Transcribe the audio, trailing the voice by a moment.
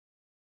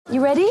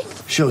You ready?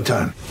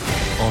 Showtime.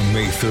 On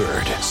May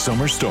 3rd,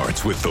 summer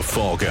starts with The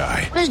Fall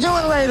Guy. Let's do it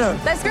later.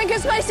 Let's drink a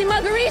spicy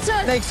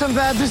margarita. Make some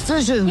bad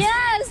decisions.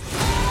 Yes!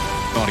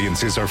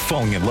 Audiences are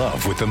falling in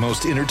love with the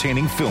most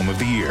entertaining film of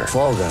the year.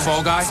 Fall Guy.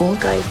 Fall Guy? Fall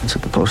Guy. That's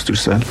what the poster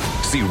said.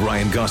 See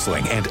Ryan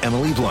Gosling and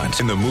Emily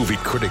Blunt in the movie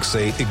critics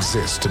say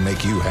exists to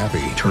make you happy.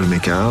 Trying to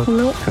make it out?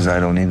 Nope. Because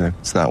I don't either.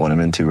 It's not what I'm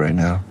into right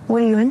now.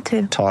 What are you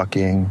into?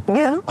 Talking.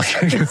 Yeah.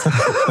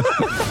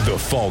 The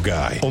Fall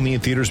Guy. Only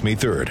in theaters May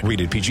 3rd.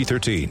 Rated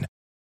PG-13.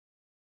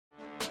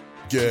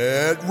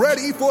 Get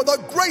ready for the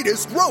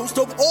greatest roast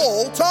of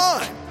all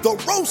time. The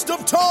Roast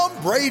of Tom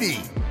Brady.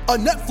 A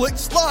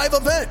Netflix live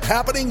event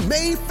happening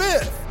May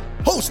 5th.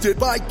 Hosted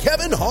by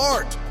Kevin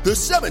Hart. The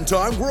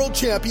 7-time world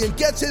champion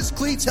gets his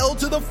cleats held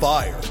to the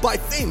fire by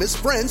famous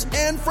friends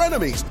and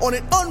frenemies on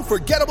an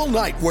unforgettable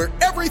night where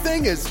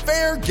everything is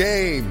fair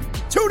game.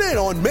 Tune in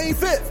on May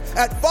 5th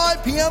at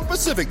 5 p.m.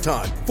 Pacific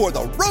time for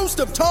the Roast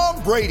of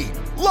Tom Brady.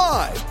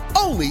 Live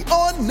only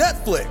on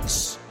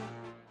Netflix.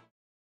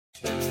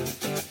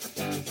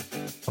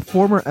 A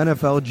former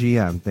NFL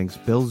GM thinks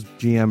Bills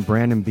GM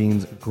Brandon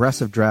Beane's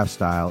aggressive draft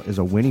style is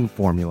a winning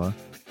formula.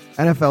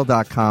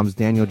 NFL.com's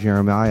Daniel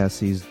Jeremiah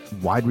sees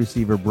wide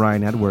receiver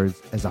Bryan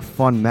Edwards as a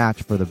fun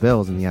match for the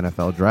Bills in the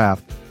NFL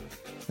draft.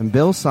 And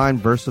Bills signed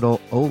versatile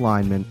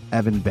O-lineman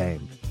Evan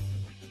Boehm.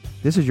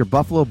 This is your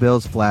Buffalo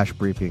Bills flash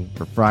briefing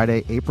for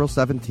Friday, April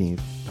 17th,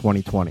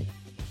 2020.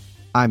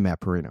 I'm Matt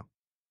Perino.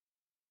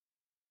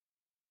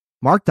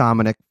 Mark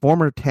Dominik,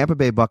 former Tampa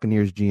Bay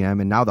Buccaneers GM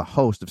and now the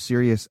host of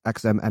Sirius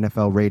XM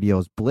NFL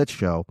Radio's Blitz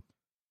Show,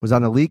 was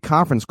on the league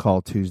conference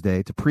call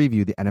Tuesday to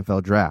preview the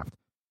NFL draft.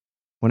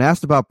 When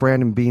asked about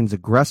Brandon Beane's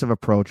aggressive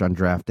approach on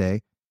draft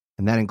day,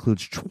 and that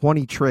includes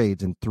 20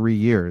 trades in 3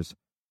 years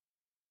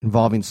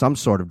involving some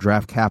sort of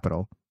draft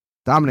capital,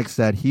 Dominik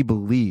said he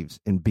believes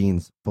in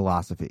Beane's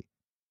philosophy.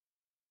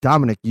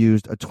 Dominik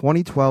used a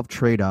 2012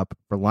 trade-up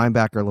for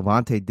linebacker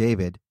Levante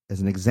David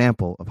as an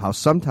example of how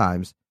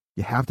sometimes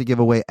you have to give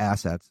away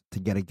assets to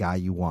get a guy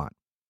you want.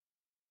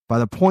 By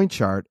the point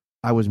chart,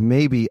 I was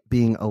maybe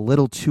being a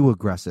little too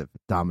aggressive,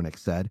 Dominik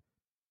said,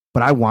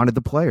 but I wanted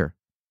the player.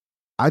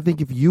 I think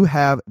if you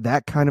have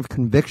that kind of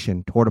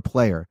conviction toward a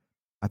player,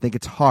 I think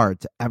it's hard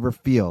to ever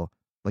feel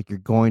like you're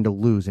going to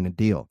lose in a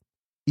deal,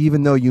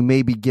 even though you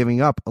may be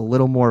giving up a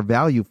little more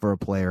value for a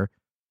player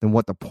than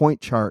what the point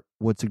chart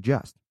would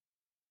suggest.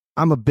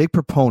 I'm a big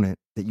proponent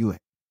that you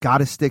got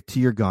to stick to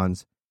your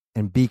guns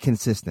and be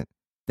consistent.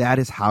 That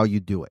is how you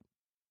do it.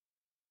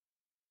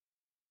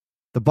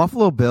 The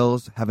Buffalo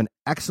Bills have an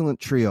excellent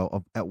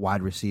trio at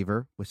wide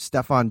receiver with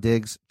Stephon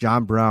Diggs,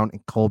 John Brown,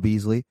 and Cole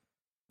Beasley.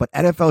 But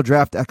NFL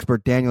draft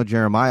expert Daniel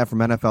Jeremiah from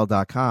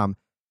NFL.com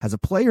has a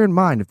player in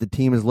mind if the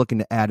team is looking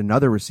to add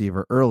another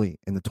receiver early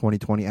in the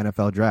 2020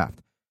 NFL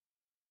draft.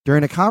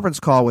 During a conference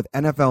call with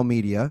NFL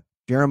media,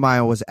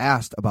 Jeremiah was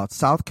asked about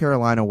South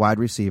Carolina wide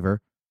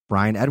receiver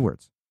Bryan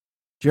Edwards.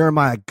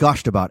 Jeremiah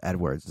gushed about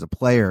Edwards as a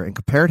player and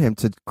compared him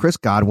to Chris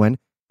Godwin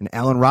and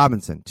Allen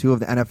Robinson, two of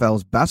the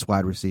NFL's best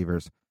wide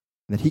receivers,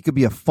 and that he could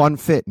be a fun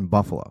fit in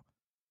Buffalo.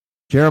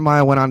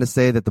 Jeremiah went on to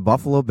say that the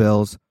Buffalo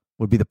Bills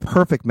would be the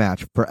perfect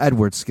match for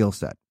Edwards' skill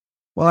set.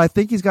 Well, I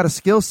think he's got a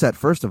skill set,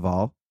 first of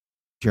all,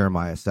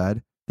 Jeremiah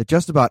said, that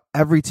just about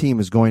every team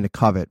is going to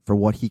covet for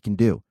what he can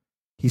do.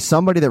 He's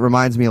somebody that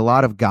reminds me a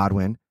lot of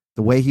Godwin,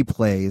 the way he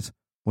plays.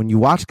 When you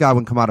watch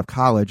Godwin come out of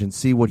college and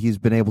see what he's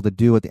been able to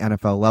do at the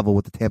NFL level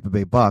with the Tampa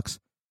Bay Bucks,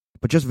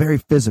 but just very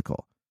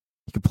physical.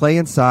 He could play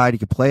inside. He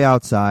could play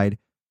outside.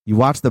 You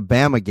watch the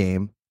Bama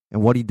game,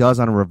 and what he does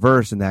on a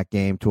reverse in that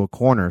game to a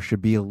corner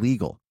should be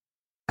illegal.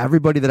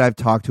 Everybody that I've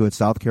talked to at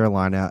South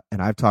Carolina,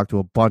 and I've talked to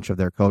a bunch of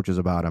their coaches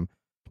about him,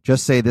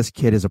 just say this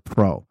kid is a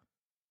pro.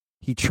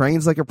 He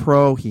trains like a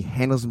pro. He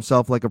handles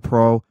himself like a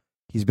pro.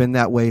 He's been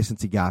that way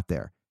since he got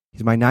there.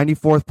 He's my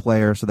 94th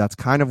player, so that's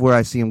kind of where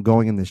I see him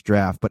going in this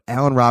draft. But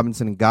Allen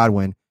Robinson and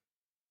Godwin,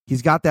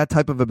 he's got that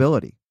type of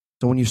ability.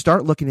 So when you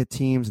start looking at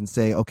teams and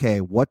say,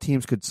 okay, what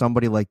teams could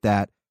somebody like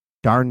that,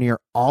 darn near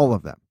all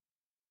of them.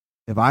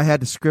 If I had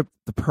to script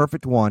the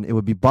perfect one, it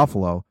would be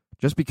Buffalo,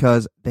 just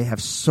because they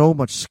have so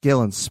much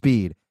skill and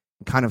speed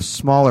and kind of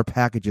smaller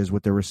packages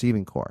with their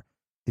receiving core.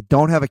 They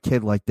don't have a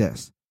kid like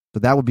this. So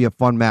that would be a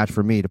fun match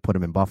for me to put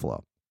him in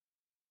Buffalo.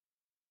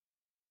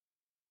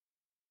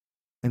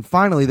 And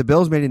finally, the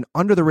Bills made an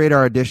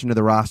under-the-radar addition to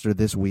the roster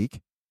this week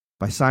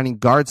by signing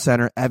guard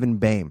center Evan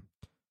Boehm.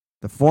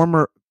 The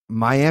former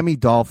Miami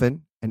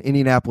Dolphin and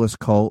Indianapolis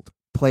Colt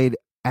played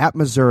at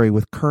Missouri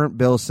with current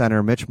Bills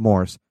center Mitch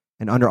Morse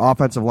and under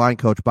offensive line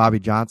coach Bobby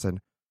Johnson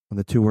when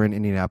the two were in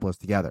Indianapolis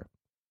together.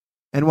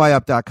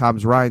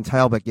 NYUp.com's Ryan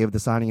Talbot gave the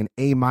signing an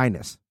A-,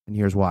 and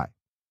here's why.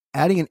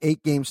 Adding an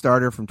 8-game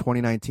starter from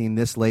 2019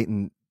 this late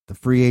in the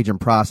free agent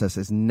process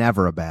is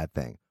never a bad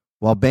thing.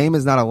 While Boehm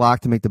is not a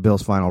lock to make the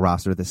Bills' final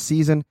roster this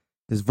season,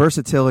 his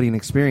versatility and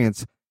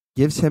experience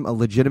gives him a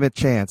legitimate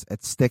chance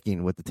at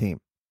sticking with the team.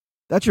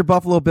 That's your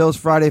Buffalo Bills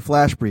Friday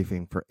Flash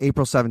Briefing for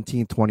April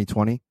 17,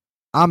 2020.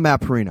 I'm Matt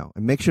Perino,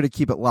 and make sure to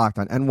keep it locked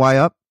on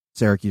NYUp,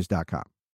 Syracuse.com.